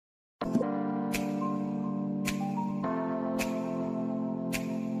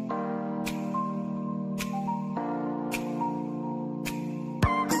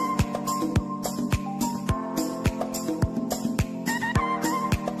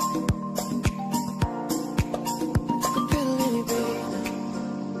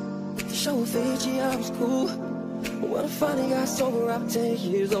Fiji, I was cool. When I finally got sober, I'm 10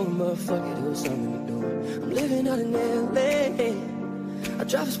 years old. Motherfucker, there was something to do. I'm living out in LA. I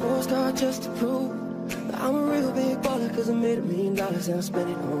drive a sports car just to prove that I'm a real big baller, cause I made $1 million and I spent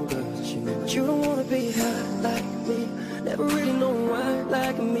it on girls and shit. But you don't wanna be high like me, never really know why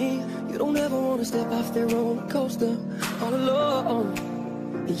like me. You don't ever wanna step off their roller coaster all alone.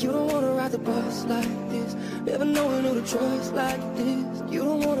 And you don't wanna ride the bus like this, never knowing who to trust like this. You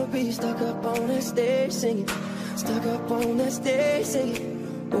don't wanna be stuck up on that stage singing, stuck up on that stage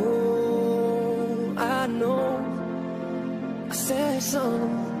singing. Oh, I know I sad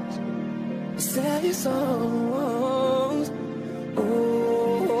songs, sad songs.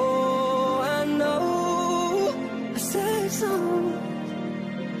 Oh, I know I sad songs,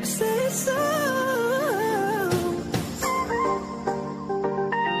 sad songs.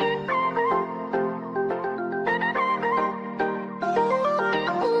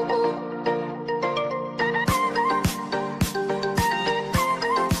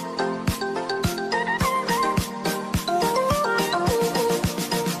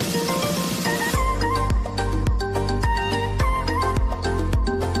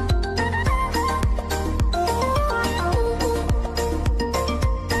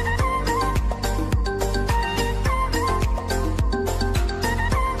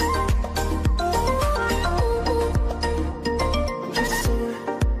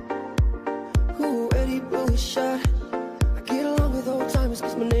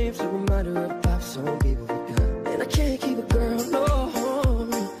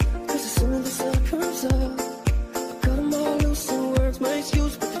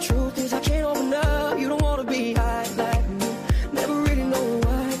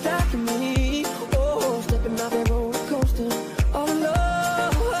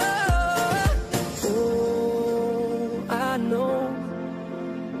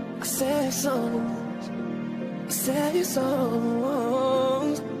 Sad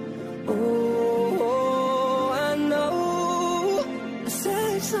songs. Oh, I know.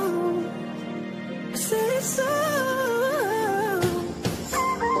 Sad songs. Sad songs.